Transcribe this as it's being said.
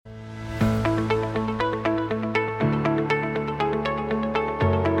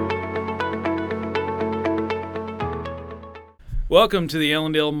Welcome to the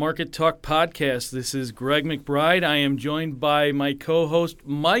Allendale Market Talk Podcast. This is Greg McBride. I am joined by my co-host,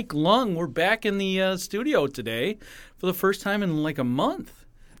 Mike Lung. We're back in the studio today for the first time in like a month.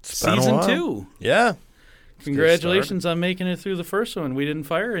 Season 2. Yeah. Congratulations on making it through the first one. We didn't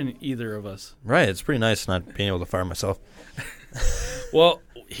fire either of us. Right. It's pretty nice not being able to fire myself. Well,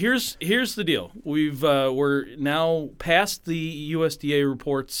 here's the deal. We're now past the USDA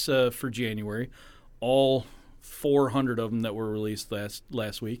reports for January. All 400 of them that were released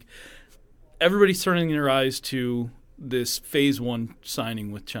last week. Everybody's turning their eyes to this phase 1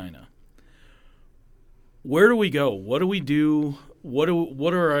 signing with China. Where do we go? What do we do? What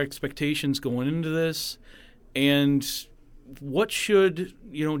are our expectations going into this? And what should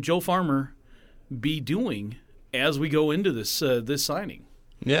Joe Farmer be doing as we go into this signing?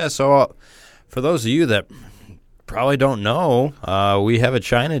 Yeah. So for those of you that probably don't know, we have a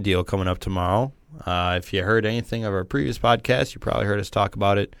China deal coming up tomorrow. If you heard anything of our previous podcast, you probably heard us talk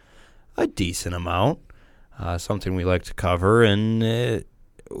about it a decent amount, something we like to cover. And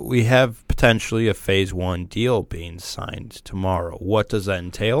we have potentially a phase 1 deal being signed tomorrow. What does that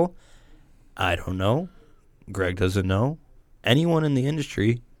entail? I don't know. Greg doesn't know. Anyone in the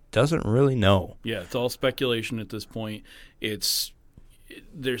industry doesn't really know. Yeah, it's all speculation at this point.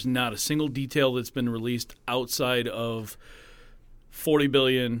 There's not a single detail that's been released outside of $40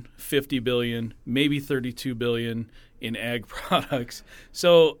 billion, $50 billion, maybe $32 billion in ag products.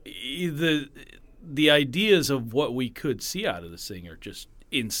 So the ideas of what we could see out of this thing are just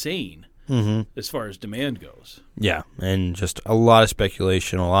insane as far as demand goes. Yeah, and just a lot of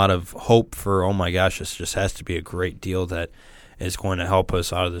speculation, a lot of hope for, oh my gosh, this just has to be a great deal that is going to help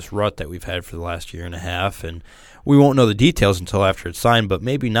us out of this rut that we've had for the last year and a half. And we won't know the details until after it's signed, but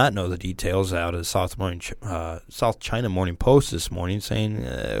maybe not know the details out of South China Morning Post this morning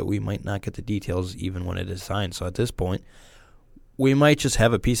saying we might not get the details even when it is signed. So at this point, we might just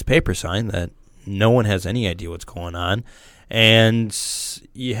have a piece of paper signed that no one has any idea what's going on. And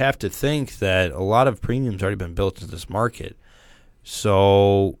you have to think that a lot of premium's already been built into this market.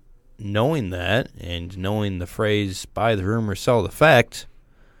 So knowing that and knowing the phrase buy the rumor, sell the fact,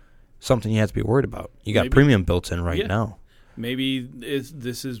 something you have to be worried about. You got premium built in right now. Maybe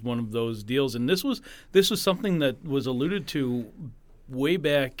this is one of those deals. And this was something that was alluded to way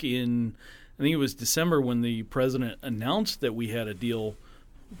back in, I think it was December when the president announced that we had a deal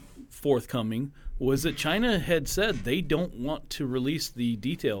forthcoming, was that China had said they don't want to release the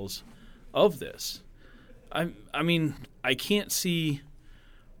details of this. I mean, I can't see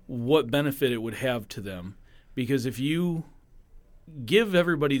what benefit it would have to them, because if you give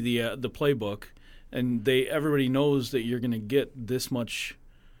everybody the playbook and everybody knows that you're going to get this much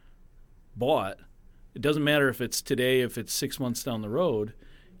bought, it doesn't matter if it's today, if it's 6 months down the road,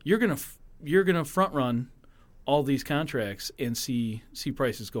 you're going to front run all these contracts and see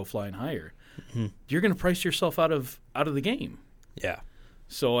prices go flying higher. Mm-hmm. You're going to price yourself out of the game. Yeah.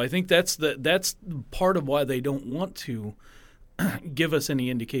 So I think that's part of why they don't want to give us any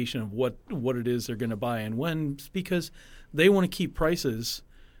indication of what it is they're going to buy and when, because they want to keep prices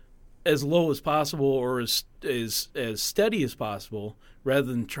as low as possible or as steady as possible, rather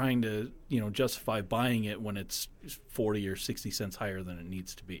than trying to justify buying it when it's 40 or 60 cents higher than it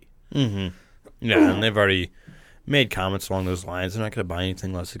needs to be. Mm-hmm. Yeah, and they've already made comments along those lines. They're not going to buy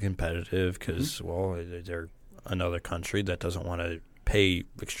anything less than competitive because, well, they're another country that doesn't want to pay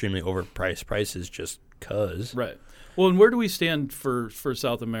extremely overpriced prices just because. Right. Well, and where do we stand for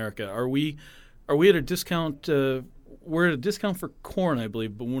South America? Are we at a discount? We're at a discount for corn, I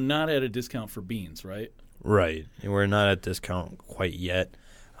believe, but we're not at a discount for beans, right? Right. And we're not at discount quite yet.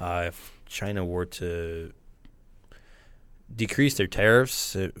 If China were to decrease their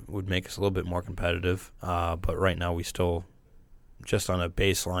tariffs, it would make us a little bit more competitive. But right now we still, just on a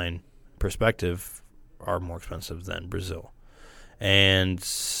baseline perspective, are more expensive than Brazil. And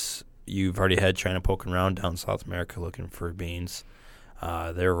you've already had China poking around down South America looking for beans.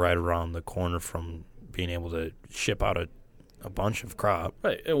 They're right around the corner from being able to ship out a bunch of crop.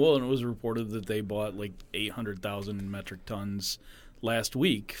 Right. Well, and it was reported that they bought like 800,000 metric tons last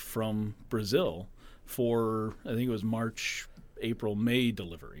week from Brazil for, I think it was March, April, May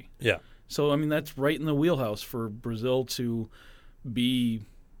delivery. Yeah. So, I mean, that's right in the wheelhouse for Brazil to be,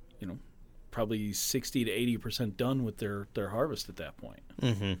 probably 60 to 80% done with their harvest at that point.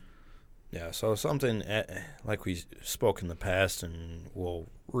 Mm-hmm. Yeah, so something like we spoke in the past and we'll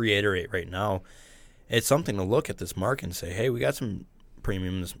reiterate right now, it's something to look at this market and say, hey, we got some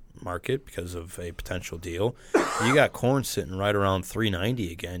premium in this market because of a potential deal. You got corn sitting right around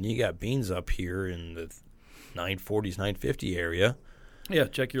 $3.90 again. You got beans up here in the $9.40s, $9.50 area. Yeah,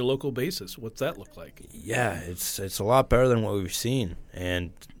 check your local basis. What's that look like? Yeah, it's a lot better than what we've seen,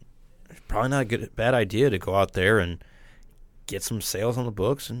 and it's probably not a bad idea to go out there and get some sales on the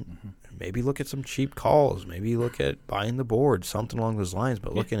books and maybe look at some cheap calls, maybe look at buying the board, something along those lines.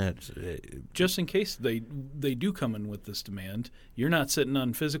 But looking at just in case they do come in with this demand, you're not sitting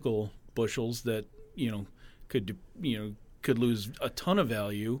on physical bushels that could lose a ton of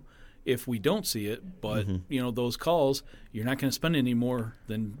value if we don't see it. But those calls, you're not going to spend any more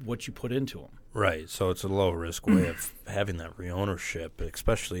than what you put into them. Right. So it's a low risk way of having that reownership,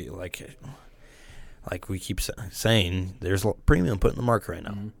 especially like we keep saying, there's a premium put in the market right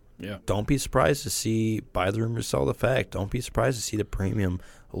now. Yeah. Don't be surprised to see buy the rumor, sell the fact. Don't be surprised to see the premium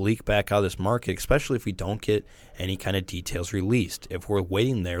leak back out of this market, especially if we don't get any kind of details released. If we're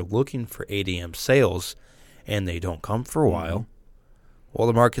waiting there looking for 8 a.m. sales and they don't come for a while, well,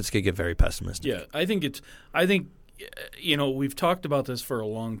 the markets could get very pessimistic. Yeah, I think we've talked about this for a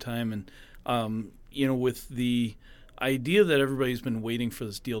long time, and with the idea that everybody's been waiting for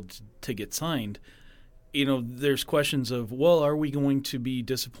this deal to get signed, there's questions of, well, are we going to be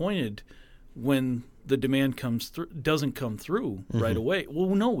disappointed when the demand doesn't come through right away?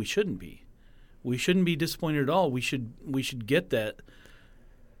 Well, no, we shouldn't be. We shouldn't be disappointed at all. We should get that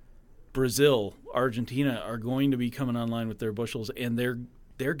Brazil, Argentina are going to be coming online with their bushels, and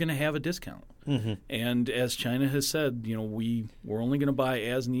they're going to have a discount. And as China has said, we're only going to buy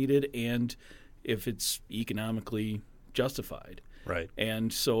as needed and if it's economically justified. Right.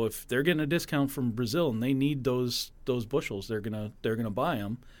 And so if they're getting a discount from Brazil and they need those bushels, they're gonna buy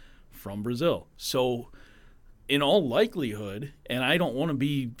them from Brazil. So in all likelihood, and I don't want to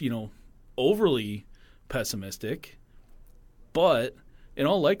be overly pessimistic, but in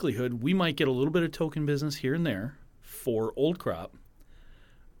all likelihood, we might get a little bit of token business here and there for old crop.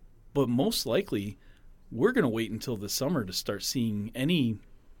 But most likely, we're going to wait until the summer to start seeing any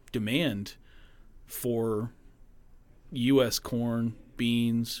demand for U.S. corn,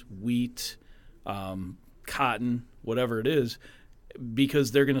 beans, wheat, cotton, whatever it is,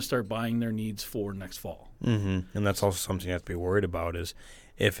 because they're going to start buying their needs for next fall. And that's also something you have to be worried about is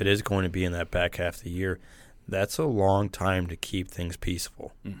if it is going to be in that back half of the year, that's a long time to keep things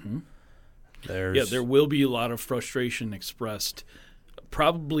peaceful. There will be a lot of frustration expressed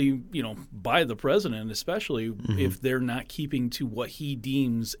probably, by the president, especially if they're not keeping to what he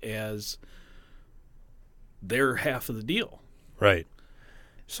deems as their half of the deal. Right.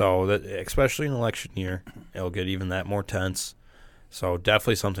 So that, especially in election year, it'll get even that more tense. So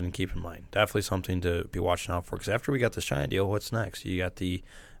definitely something to keep in mind. Definitely something to be watching out for. Because after we got this China deal, what's next? You got the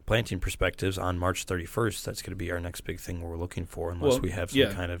planting perspectives on March 31st. That's going to be our next big thing we're looking for, unless we have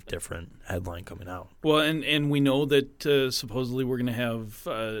some kind of different headline coming out. Well, and we know that supposedly we're going to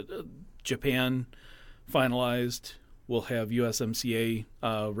have Japan finalized. We'll have USMCA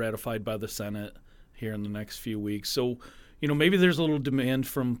ratified by the Senate here in the next few weeks. So, maybe there's a little demand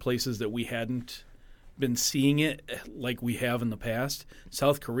from places that we hadn't been seeing it like we have in the past.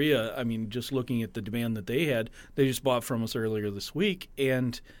 South Korea, just looking at the demand that they had, they just bought from us earlier this week,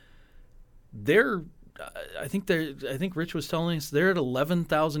 and I think Rich was telling us they're at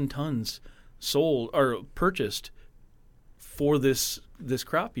 11,000 tons sold or purchased for this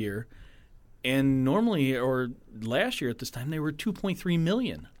crop year, and normally or last year at this time they were 2.3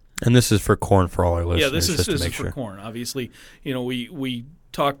 million. And this is for corn for all our listeners. Yeah, this is for sure. corn. Obviously, we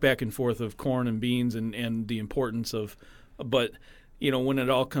talk back and forth of corn and beans and the importance of, but when it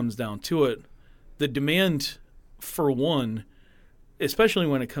all comes down to it, the demand for one, especially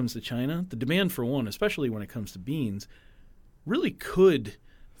when it comes to China, the demand for one, especially when it comes to beans, really could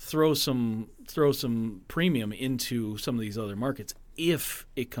throw some premium into some of these other markets if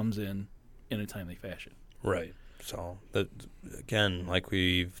it comes in a timely fashion. Right. So, again, like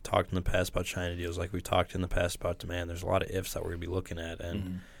we've talked in the past about China deals, like we've talked in the past about demand, there's a lot of ifs that we're going to be looking at.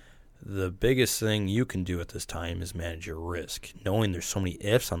 And the biggest thing you can do at this time is manage your risk. Knowing there's so many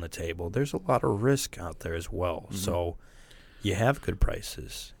ifs on the table, there's a lot of risk out there as well. So you have good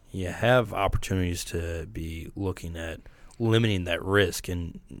prices. You have opportunities to be looking at limiting that risk,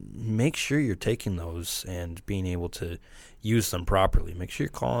 and make sure you're taking those and being able to use them properly. Make sure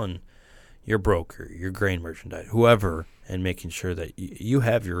you're calling your broker, your grain merchandise, whoever, and making sure that you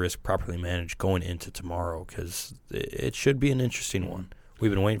have your risk properly managed going into tomorrow, because it should be an interesting one. We've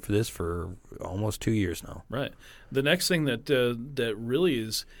been waiting for this for almost 2 years now. Right. The next thing that really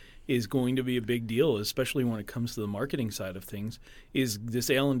is going to be a big deal, especially when it comes to the marketing side of things, is this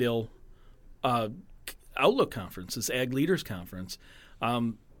Allendale Outlook Conference, this Ag Leaders Conference.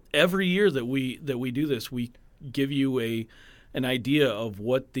 Every year that we do this, we give you an idea of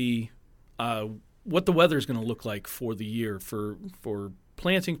what the what the weather is going to look like for the year for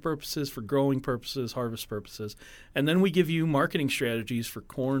planting purposes, for growing purposes, harvest purposes. And then we give you marketing strategies for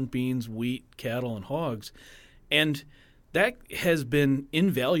corn, beans, wheat, cattle, and hogs. And that has been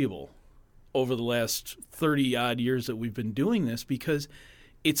invaluable over the last 30-odd years that we've been doing this, because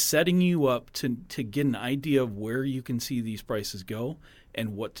it's setting you up to get an idea of where you can see these prices go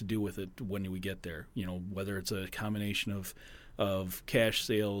and what to do with it when we get there. You know, whether it's a combination of cash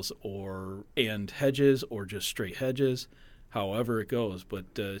sales and hedges, or just straight hedges, however it goes. But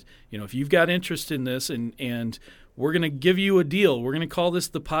if you've got interest in this, and we're going to give you a deal. We're going to call this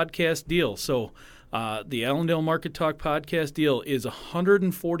the podcast deal. So the Allendale Market Talk podcast deal is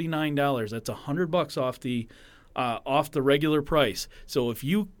 $149. That's $100 off the regular price. So if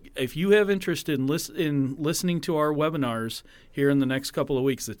you have interest in listening to our webinars here in the next couple of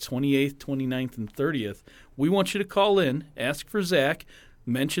weeks, the 28th, 29th, and 30th, we want you to call in, ask for Zach,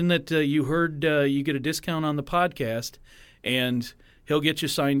 mention that you heard you get a discount on the podcast, and he'll get you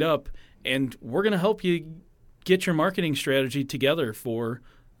signed up. And we're going to help you get your marketing strategy together for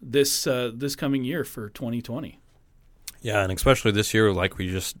this coming year for 2020. Yeah, and especially this year, like we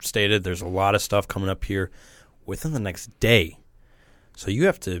just stated, there's a lot of stuff coming up here within the next day. So you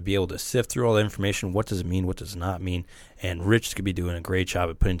have to be able to sift through all the information. What does it mean? What does it not mean? And Rich could be doing a great job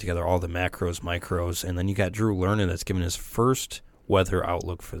at putting together all the macros, micros. And then you got Drew Lerner that's giving his first weather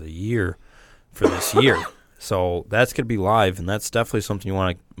outlook for the year, for this year. So that's going to be live, and that's definitely something you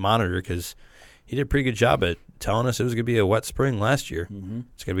want to monitor, because he did a pretty good job at telling us it was going to be a wet spring last year. Mm-hmm.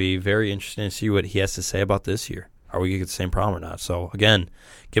 It's going to be very interesting to see what he has to say about this year. Are we going to get the same problem or not? So, again,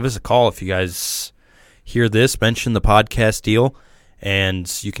 give us a call if you guys hear this, mention the podcast deal,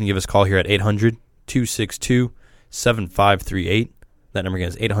 and you can give us a call here at 800-262-7538. That number again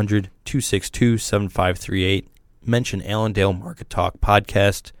is 800-262-7538. Mention Allendale Market Talk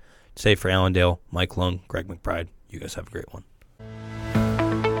podcast. Say for Allendale, Mike Lung, Greg McBride. You guys have a great one.